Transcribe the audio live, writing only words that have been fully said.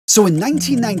So in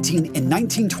 1919 and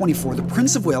 1924, the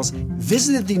Prince of Wales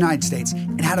visited the United States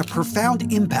and had a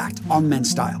profound impact on men's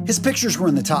style. His pictures were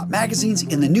in the top magazines,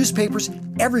 in the newspapers.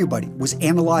 Everybody was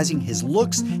analyzing his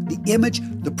looks, the image,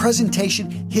 the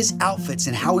presentation, his outfits,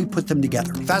 and how he put them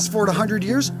together. Fast forward 100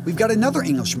 years, we've got another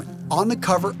Englishman on the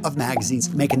cover of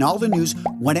magazines making all the news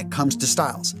when it comes to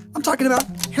styles. I'm talking about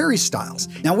Harry Styles.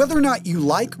 Now, whether or not you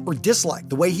like or dislike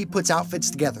the way he puts outfits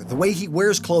together, the way he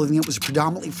wears clothing that was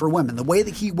predominantly for women, the way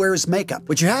that he wears makeup,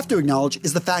 what you have to acknowledge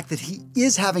is the fact that he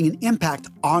is having an impact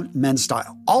on men's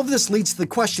style. All of this leads to the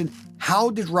question, how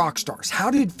did rock stars, how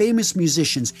did famous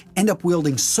musicians end up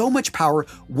wielding so much power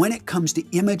when it comes to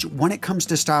image, when it comes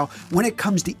to style, when it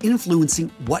comes to influencing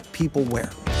what people wear?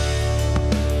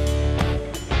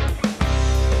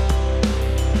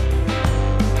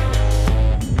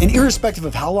 And irrespective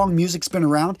of how long music's been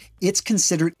around, it's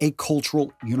considered a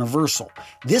cultural universal.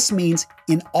 This means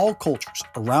in all cultures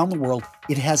around the world,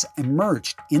 it has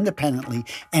emerged independently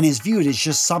and is viewed as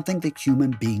just something that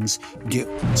human beings do.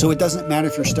 So it doesn't matter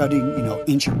if you're studying,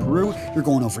 ancient Peru, you're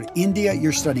going over to India,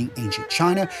 you're studying ancient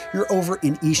China, you're over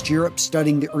in East Europe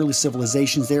studying the early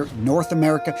civilizations there, North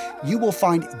America, you will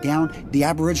find down the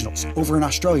Aboriginals over in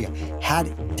Australia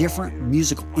had different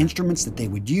musical instruments that they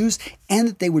would use and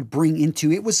that they would bring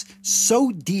into. It was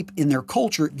so deep in their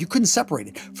culture, you couldn't separate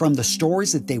it from the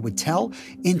stories that they would tell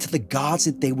into the gods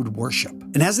that they would worship.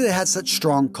 And as it had such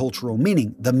strong cultural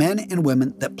meaning, the men and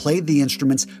women that played the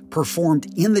instruments, performed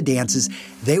in the dances,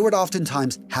 they would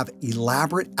oftentimes have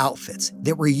elaborate outfits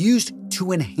that were used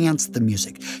to enhance the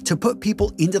music, to put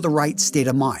people into the right state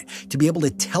of mind, to be able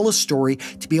to tell a story,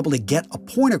 to be able to get a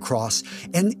point across.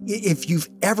 And if you've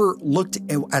ever looked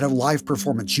at a live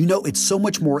performance, you know it's so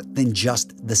much more than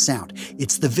just the sound.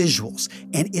 It's the visuals,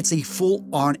 and it's a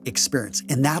full-on experience.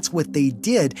 And that's what they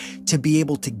did to be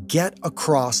able to get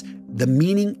across the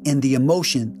meaning and the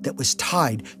emotion that was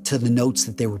tied to the notes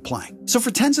that they were playing. So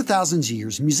for tens of thousands of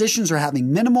years, musicians are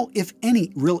having minimal, if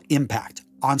any, real impact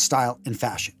on style and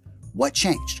fashion. What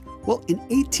changed? Well, in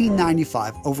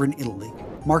 1895, over in Italy,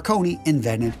 Marconi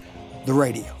invented the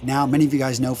radio. Now, many of you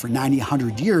guys know for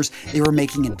 100 years, they were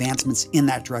making advancements in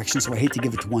that direction, so I hate to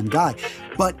give it to one guy.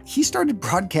 But he started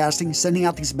broadcasting, sending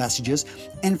out these messages,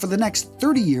 and for the next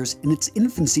 30 years, in its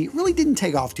infancy, it really didn't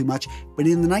take off too much, but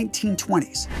in the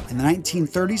 1920s and the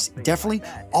 1930s, definitely,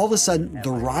 all of a sudden,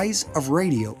 the rise of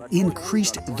radio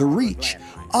increased the reach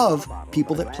of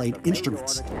people that played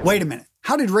instruments. Wait a minute.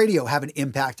 How did radio have an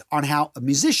impact on how a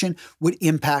musician would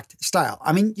impact style?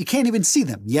 I mean, you can't even see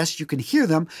them. Yes, you can hear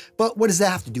them, but what does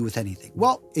that have to do with anything?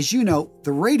 Well, as you know,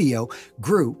 the radio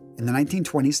grew in the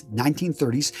 1920s,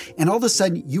 1930s, and all of a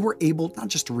sudden you were able not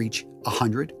just to reach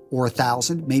 100 or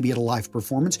 1,000, maybe at a live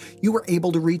performance, you were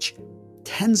able to reach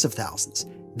tens of thousands,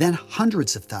 then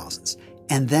hundreds of thousands,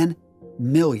 and then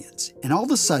millions. And all of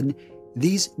a sudden,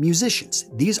 these musicians,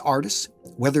 these artists,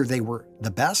 whether they were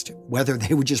the best, whether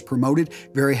they were just promoted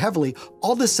very heavily,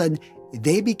 all of a sudden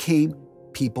they became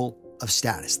people of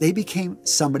status. They became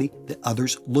somebody that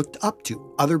others looked up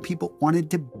to. Other people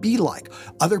wanted to be like.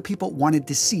 Other people wanted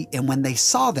to see. And when they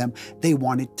saw them, they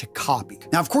wanted to copy.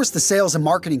 Now, of course, the sales and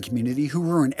marketing community, who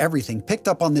ruined everything, picked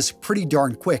up on this pretty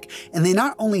darn quick. And they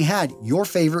not only had your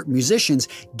favorite musicians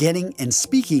getting and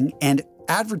speaking and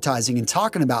advertising and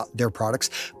talking about their products,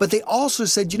 but they also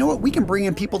said, you know what, we can bring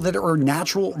in people that are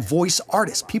natural voice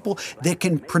artists, people that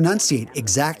can pronunciate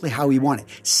exactly how we want it,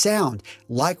 sound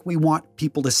like we want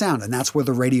people to sound. And that's where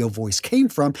the radio voice came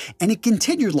from. And it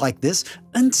continued like this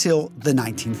until the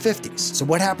 1950s. So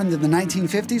what happened in the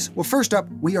 1950s? Well, first up,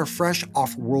 we are fresh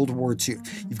off World War II.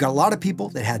 You've got a lot of people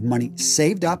that had money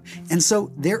saved up. And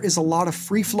so there is a lot of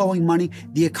free-flowing money.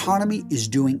 The economy is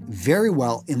doing very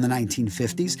well in the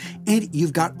 1950s. And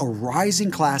you've got a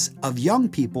rising class of young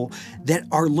people that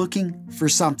are looking for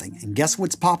something. And guess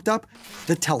what's popped up?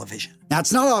 The television. Now,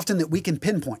 it's not often that we can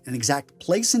pinpoint an exact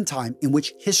place and time in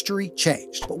which history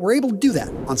changed, but we're able to do that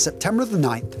on September the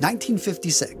 9th,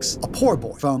 1956. A poor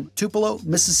boy from Tupelo,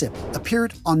 Mississippi,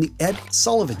 appeared on the Ed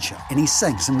Sullivan Show, and he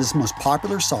sang some of his most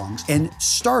popular songs and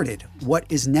started what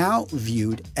is now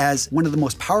viewed as one of the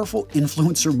most powerful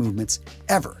influencer movements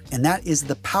ever, and that is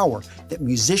the power that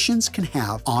musicians can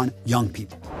have on young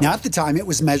people. Now, at the time, it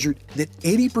was measured that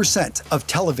 80% of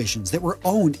televisions that were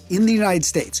owned in the United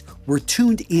States were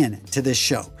tuned in to this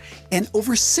show, and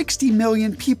over 60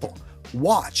 million people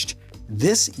watched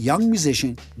this young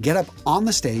musician get up on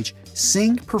the stage,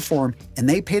 sing, perform, and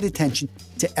they paid attention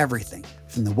to everything,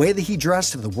 from the way that he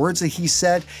dressed to the words that he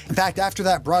said. In fact, after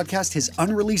that broadcast, his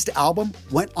unreleased album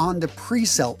went on to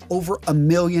pre-sell over 1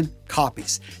 million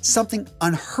copies, something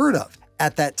unheard of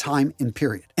at that time and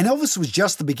period. And Elvis was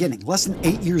just the beginning. Less than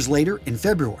 8 years later, in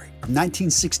February of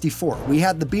 1964, we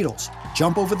had the Beatles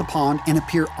jump over the pond and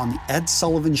appear on the Ed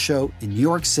Sullivan Show in New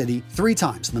York City 3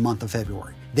 times in the month of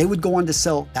February. They would go on to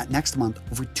sell that next month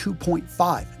over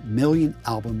 2.5 million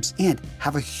albums and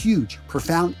have a huge,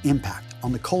 profound impact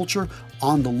on the culture,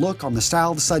 on the look, on the style.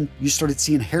 All of a sudden, you started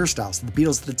seeing hairstyles. The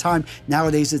Beatles at the time,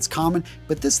 nowadays it's common,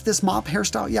 but this mop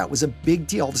hairstyle, yeah, it was a big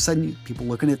deal. All of a sudden, people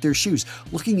looking at their shoes,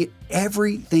 looking at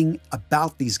everything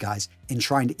about these guys and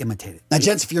trying to imitate it. Now,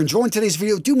 gents, if you're enjoying today's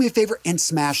video, do me a favor and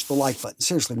smash the like button.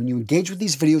 Seriously, when you engage with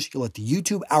these videos, you'll let the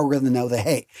YouTube algorithm know that,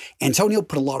 hey, Antonio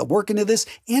put a lot of work into this,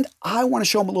 and I want to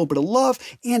show him a little bit of love,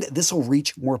 and this will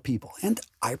reach more people. And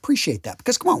I appreciate that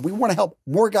because, come on, we want to help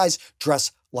more guys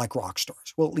dress like rock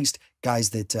stars. Well, at least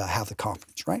guys that have the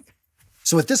confidence, right?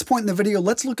 So at this point in the video,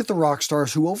 let's look at the rock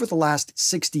stars who over the last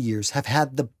 60 years have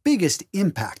had the biggest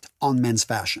impact on men's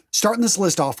fashion. Starting this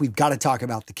list off, we've got to talk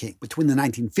about the King. Between the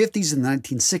 1950s and the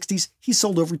 1960s, he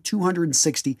sold over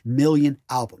 260 million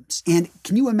albums. And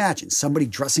can you imagine somebody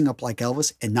dressing up like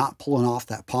Elvis and not pulling off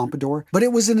that pompadour? But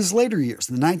it was in his later years,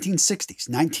 in the 1960s,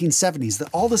 1970s, that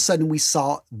all of a sudden we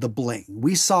saw the bling.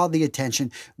 We saw the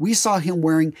attention. We saw him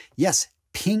wearing, yes,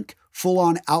 pink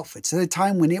full-on outfits. At a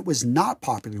time when it was not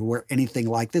popular to wear anything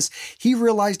like this, he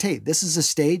realized, hey, this is a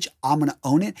stage, I'm going to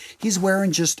own it. He's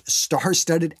wearing just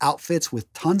star-studded outfits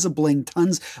with tons of bling,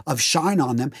 tons of shine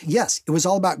on them. Yes, it was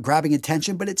all about grabbing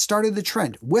attention, but it started the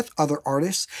trend with other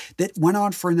artists that went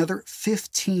on for another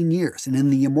 15 years. And in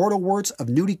the immortal words of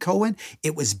Nudie Cohen,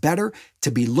 it was better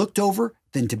to be looked over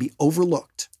than to be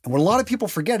overlooked. And what a lot of people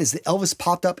forget is that Elvis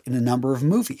popped up in a number of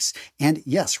movies. And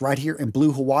yes, right here in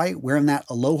Blue Hawaii, wearing that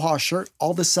Aloha shirt,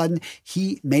 all of a sudden,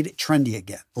 he made it trendy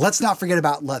again. Let's not forget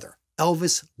about leather.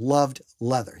 Elvis loved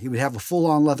leather. He would have a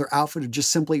full-on leather outfit or just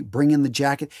simply bring in the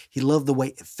jacket. He loved the way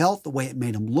it felt, the way it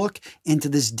made him look. And to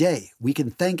this day, we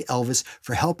can thank Elvis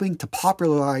for helping to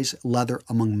popularize leather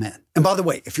among men. And by the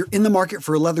way, if you're in the market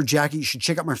for a leather jacket, you should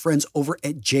check out my friends over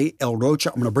at JL Rocha.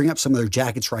 I'm going to bring up some of their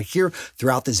jackets right here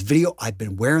throughout this video. I've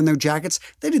been wearing their jackets.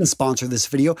 They didn't sponsor this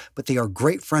video, but they are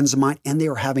great friends of mine and they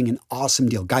are having an awesome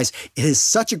deal. Guys, it is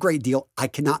such a great deal. I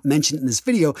cannot mention it in this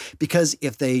video because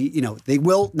if they, they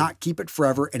will not keep it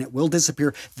forever and it will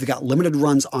disappear. They've got limited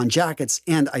runs on jackets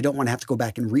and I don't want to have to go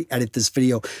back and re-edit this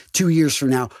video 2 years from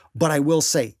now. But I will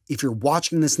say, if you're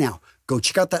watching this now, go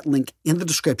check out that link in the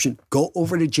description. Go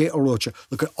over to J. Orocha,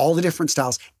 look at all the different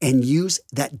styles, and use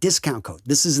that discount code.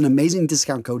 This is an amazing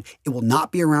discount code. It will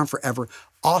not be around forever.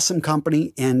 Awesome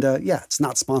company, and yeah, it's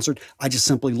not sponsored. I just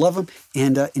simply love them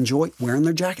and enjoy wearing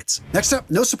their jackets. Next up,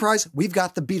 no surprise, we've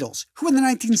got the Beatles, who in the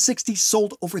 1960s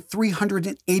sold over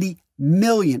 380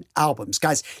 million albums.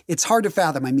 Guys, it's hard to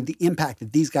fathom, the impact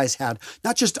that these guys had,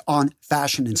 not just on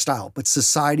fashion and style, but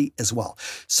society as well.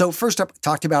 So first up,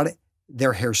 talked about it,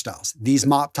 their hairstyles. These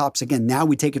mop tops, again, now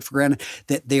we take it for granted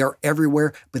that they are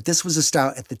everywhere, but this was a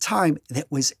style at the time that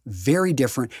was very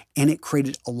different and it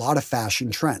created a lot of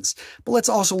fashion trends. But let's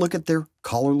also look at their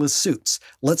collarless suits.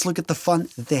 Let's look at the fun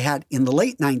that they had in the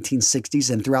late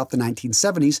 1960s and throughout the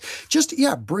 1970s. Just,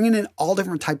 yeah, bringing in all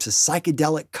different types of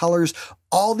psychedelic colors,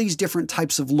 all these different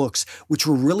types of looks, which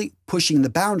were really pushing the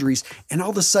boundaries. And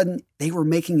all of a sudden, they were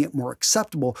making it more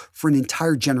acceptable for an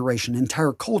entire generation, an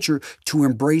entire culture to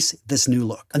embrace this new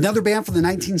look. Another band from the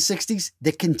 1960s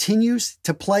that continues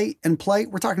to play and play,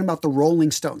 we're talking about the Rolling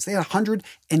Stones. They had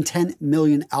 110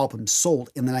 million albums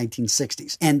sold in the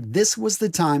 1960s. And this was the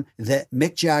time that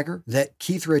Mick Jagger, that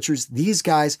Keith Richards, these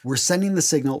guys were sending the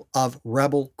signal of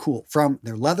rebel cool. From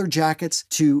their leather jackets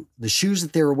to the shoes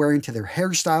that they were wearing to their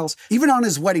hairstyles. Even on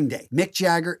his wedding day, Mick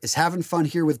Jagger is having fun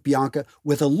here with Bianca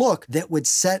with a look that would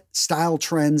set style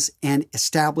trends and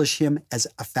establish him as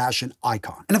a fashion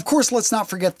icon. And of course, let's not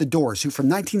forget the Doors, who from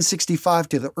 1965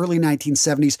 to the early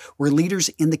 1970s were leaders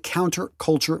in the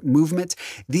counterculture movement.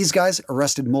 These guys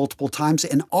arrested multiple times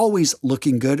and always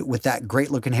looking good with that great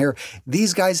looking hair.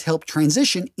 These guys helped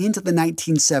transition into the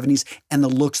 1970s and the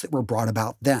looks that were brought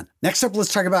about then. Next up,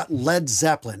 let's talk about Led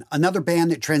Zeppelin, another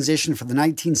band that transitioned from the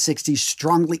 1960s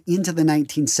strongly into the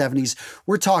 1970s.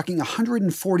 We're talking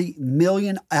 140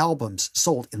 million albums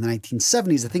sold in the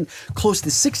 1970s. I think close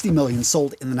to 60 million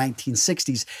sold in the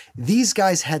 1960s. These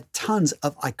guys had tons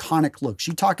of iconic looks.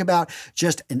 You talk about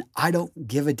just an I don't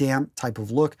give a damn type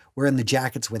of look, wearing the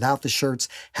jackets without the shirts,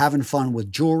 having fun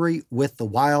with jewelry, with the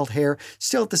wild hair,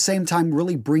 still at the same time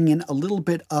really bringing in a little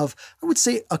bit of, I would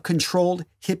say, a controlled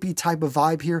hippie type of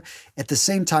vibe here. At the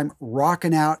same time,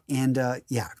 rocking out and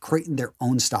creating their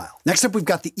own style. Next up, we've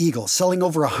got the Eagles, selling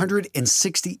over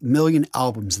 160 million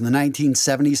albums in the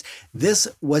 1970s. This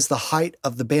was the height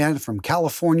of the band from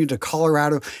California to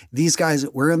Colorado. These guys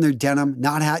wearing their denim,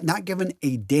 not giving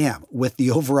a damn with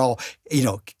the overall,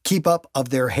 keep up of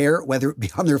their hair, whether it be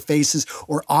on their faces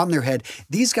or on their head.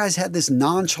 These guys had this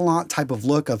nonchalant type of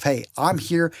look of, hey, I'm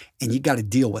here and you got to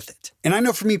deal with it. And I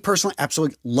know for me personally,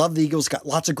 absolutely love the Eagles. Got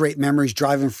lots of great memories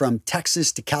driving from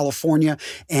Texas to California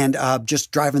and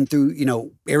just driving through,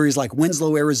 areas like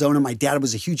Winslow, Arizona. My dad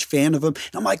was a huge fan of them.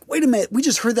 And I'm like, wait a minute, we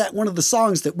just heard that one of the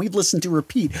songs that we've listened to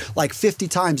repeat like 50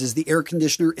 times as the air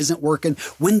conditioner isn't working,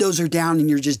 windows are down, and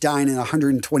you're just dying in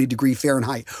 120-degree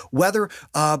Fahrenheit weather.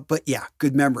 But yeah,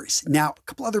 good memories. Now, a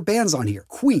couple other bands on here.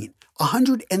 Queen.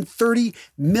 130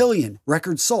 million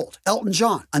records sold. Elton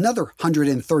John, another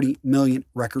 130 million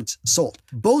records sold.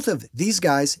 Both of these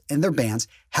guys and their bands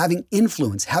having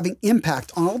influence, having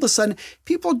impact on all of a sudden,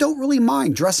 people don't really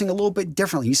mind dressing a little bit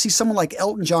differently. You see someone like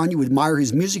Elton John, you admire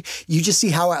his music, you just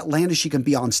see how outlandish he can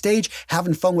be on stage,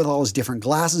 having fun with all his different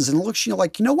glasses, and it looks,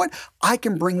 like, you know what? I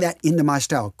can bring that into my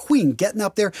style. Queen getting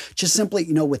up there, just simply,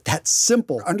 with that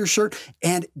simple undershirt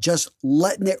and just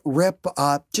letting it rip,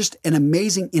 just an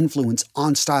amazing influence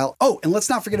on style. Oh, and let's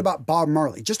not forget about Bob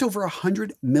Marley. Just over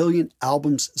 100 million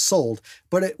albums sold,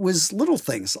 but it was little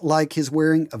things like his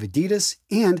wearing of Adidas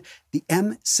and the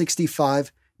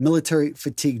M65 military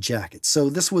fatigue jacket. So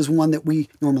this was one that we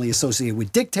normally associate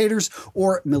with dictators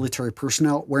or military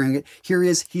personnel wearing it. Here he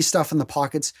is, he's stuffing the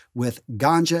pockets with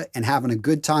ganja and having a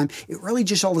good time. It really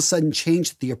just all of a sudden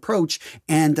changed the approach,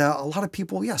 and a lot of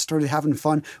people, started having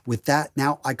fun with that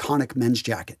now iconic men's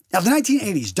jacket. Now, the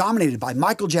 1980s dominated by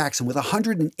Michael Jackson with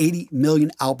 180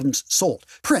 million albums sold.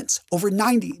 Prince, over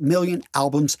 90 million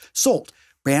albums sold.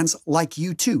 Bands like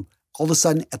U2, all of a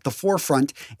sudden at the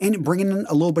forefront and bringing in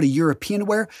a little bit of European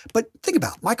wear. But think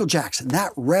about Michael Jackson,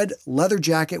 that red leather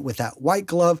jacket with that white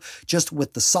glove, just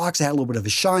with the socks that had a little bit of a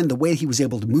shine, the way he was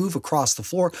able to move across the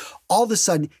floor. All of a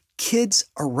sudden, kids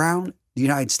around the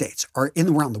United States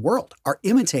around the world are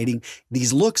imitating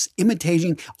these looks,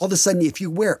 all of a sudden, if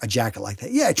you wear a jacket like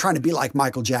that, trying to be like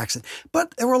Michael Jackson.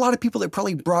 But there were a lot of people that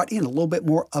probably brought in a little bit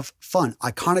more of fun,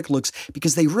 iconic looks,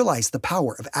 because they realized the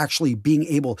power of actually being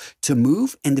able to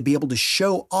move and to be able to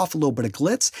show off a little bit of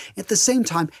glitz, at the same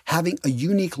time having a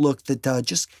unique look that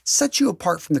just sets you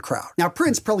apart from the crowd. Now,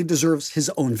 Prince probably deserves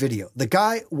his own video. The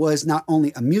guy was not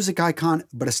only a music icon,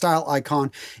 but a style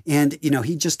icon. And,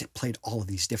 he just played all of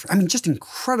these different, just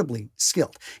incredibly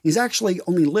skilled. He's actually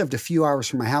only lived a few hours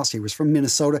from my house. He was from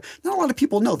Minnesota. Not a lot of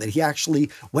people know that he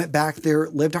actually went back there,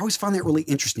 lived. I always found that really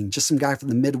interesting. Just some guy from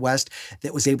the Midwest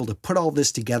that was able to put all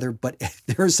this together. But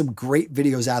there are some great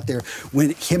videos out there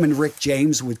when him and Rick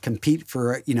James would compete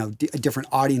for, different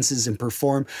audiences and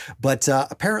perform. But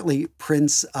apparently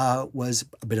Prince was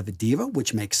a bit of a diva,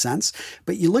 which makes sense.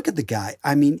 But you look at the guy,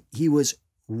 he was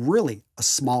really a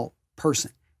small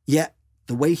person. Yet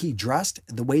the way he dressed,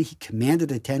 the way he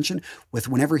commanded attention with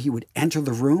whenever he would enter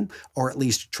the room, or at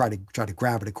least try to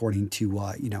grab it, according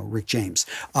to Rick James.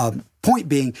 Point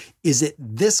being is that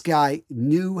this guy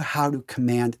knew how to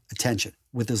command attention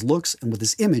with his looks and with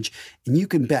his image, and you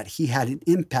can bet he had an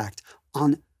impact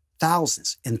on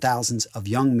thousands and thousands of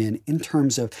young men in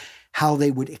terms of how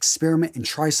they would experiment and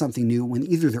try something new when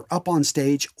either they're up on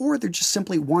stage or they're just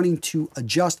simply wanting to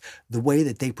adjust the way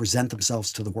that they present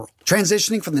themselves to the world.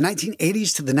 Transitioning from the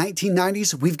 1980s to the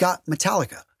 1990s, we've got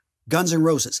Metallica. Guns N'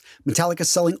 Roses. Metallica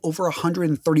selling over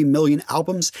 130 million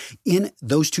albums in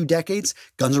those 2 decades.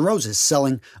 Guns N' Roses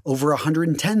selling over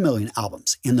 110 million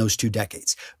albums in those 2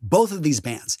 decades. Both of these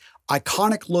bands,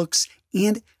 iconic looks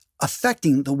and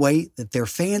affecting the way that their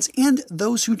fans and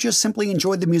those who just simply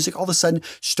enjoyed the music all of a sudden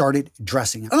started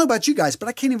dressing. I don't know about you guys, but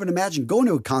I can't even imagine going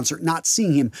to a concert not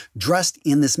seeing him dressed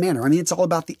in this manner. It's all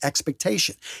about the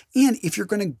expectation. And if you're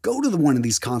going to go to one of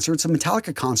these concerts, a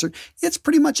Metallica concert, it's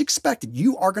pretty much expected.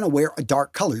 You are going to wear a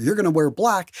dark color. You're going to wear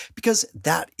black because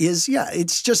that is,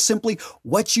 it's just simply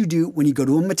what you do when you go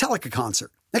to a Metallica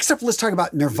concert. Next up, let's talk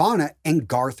about Nirvana and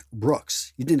Garth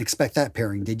Brooks. You didn't expect that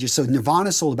pairing, did you? So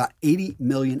Nirvana sold about 80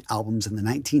 million albums in the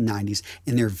 1990s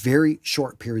in their very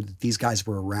short period that these guys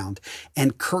were around.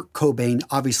 And Kurt Cobain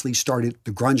obviously started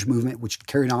the grunge movement, which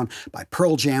carried on by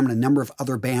Pearl Jam and a number of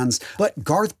other bands. But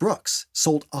Garth Brooks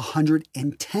sold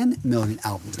 110 million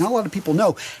albums. Not a lot of people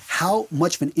know how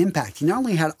much of an impact he not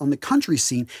only had on the country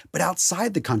scene, but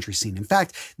outside the country scene. In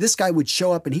fact, this guy would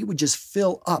show up and he would just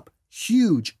fill up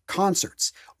huge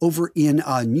concerts over in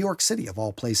New York City, of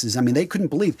all places. I mean, they couldn't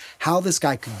believe how this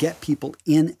guy could get people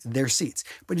in their seats.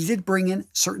 But he did bring in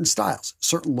certain styles,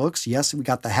 certain looks. Yes, we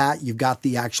got the hat. You've got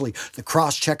the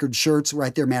cross-checkered shirts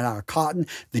right there made out of cotton,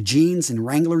 the jeans and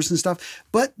Wranglers and stuff.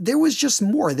 But there was just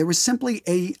more. There was simply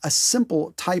a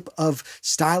simple type of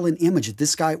style and image that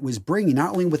this guy was bringing,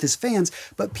 not only with his fans,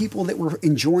 but people that were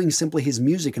enjoying simply his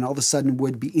music and all of a sudden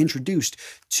would be introduced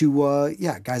to,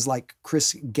 guys like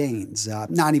Chris Gaines.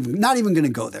 Not even going to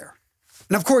go there.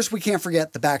 And of course, we can't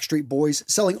forget the Backstreet Boys,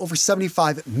 selling over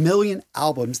 75 million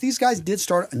albums. These guys did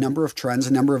start a number of trends,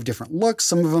 a number of different looks.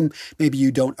 Some of them maybe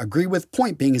you don't agree with.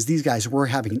 Point being is these guys were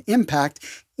having an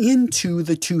impact into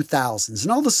the 2000s.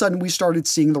 And all of a sudden, we started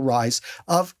seeing the rise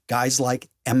of guys like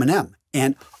Eminem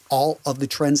and all of the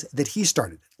trends that he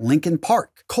started. Linkin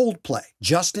Park, Coldplay,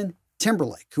 Justin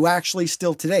Timberlake, who actually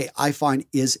still today I find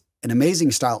is an amazing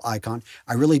style icon.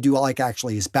 I really do like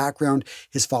actually his background.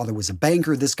 His father was a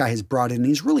banker. This guy has brought in,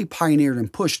 he's really pioneered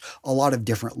and pushed a lot of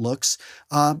different looks.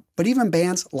 But even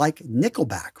bands like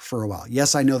Nickelback for a while.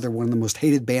 Yes, I know they're one of the most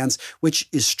hated bands, which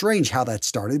is strange how that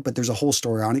started, but there's a whole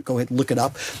story on it. Go ahead and look it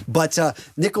up. But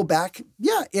Nickelback,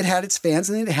 yeah, it had its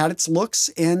fans and it had its looks.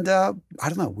 And I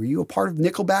don't know, were you a part of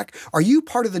Nickelback? Are you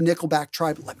part of the Nickelback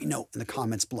tribe? Let me know in the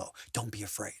comments below. Don't be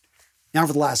afraid. Now,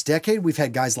 for the last decade, we've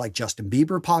had guys like Justin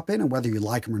Bieber pop in, and whether you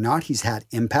like him or not, he's had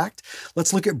impact.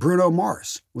 Let's look at Bruno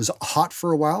Mars. Was hot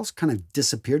for a while, kind of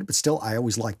disappeared, but still, I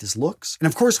always liked his looks. And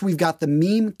of course, we've got the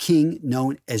meme king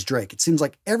known as Drake. It seems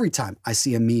like every time I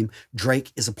see a meme,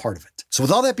 Drake is a part of it. So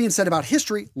with all that being said about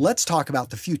history, let's talk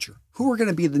about the future. Who are going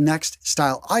to be the next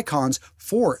style icons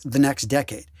for the next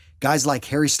decade? Guys like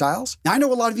Harry Styles. Now, I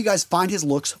know a lot of you guys find his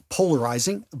looks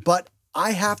polarizing, but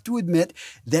I have to admit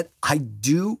that I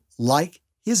do like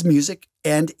his music.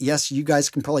 And yes, you guys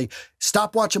can probably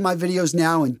stop watching my videos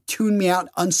now and tune me out,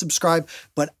 unsubscribe,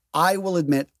 but I will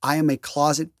admit I am a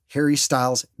closet Harry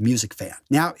Styles music fan.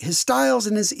 Now, his styles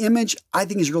and his image, I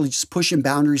think is really just pushing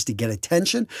boundaries to get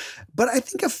attention, but I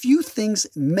think a few things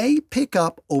may pick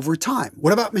up over time.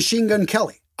 What about Machine Gun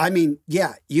Kelly? I mean,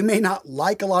 yeah, you may not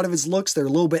like a lot of his looks. They're a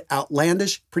little bit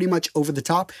outlandish, pretty much over the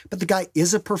top, but the guy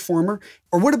is a performer.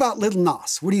 Or what about Lil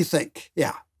Nas? What do you think?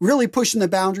 Yeah. Really pushing the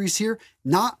boundaries here.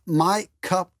 Not my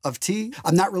cup of tea.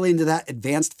 I'm not really into that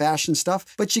advanced fashion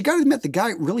stuff, but you got to admit the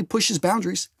guy really pushes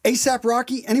boundaries. A$AP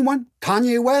Rocky, anyone?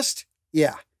 Kanye West?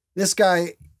 Yeah, this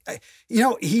guy, you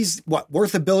know, he's what,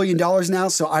 worth $1 billion now?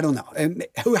 So I don't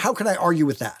know. How could I argue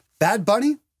with that? Bad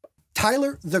Bunny?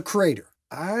 Tyler, the Creator.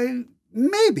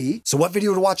 Maybe. So what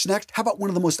video to watch next? How about one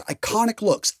of the most iconic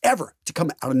looks ever to come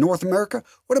out of North America?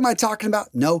 What am I talking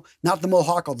about? No, not the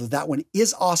Mohawk, although that one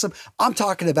is awesome. I'm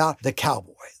talking about the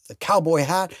cowboy. The cowboy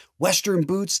hat, Western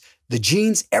boots, the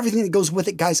jeans, everything that goes with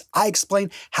it. Guys, I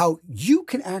explain how you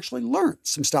can actually learn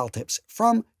some style tips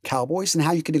from cowboys and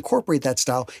how you can incorporate that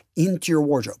style into your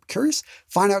wardrobe. Curious?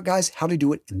 Find out, guys, how to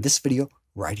do it in this video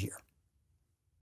right here.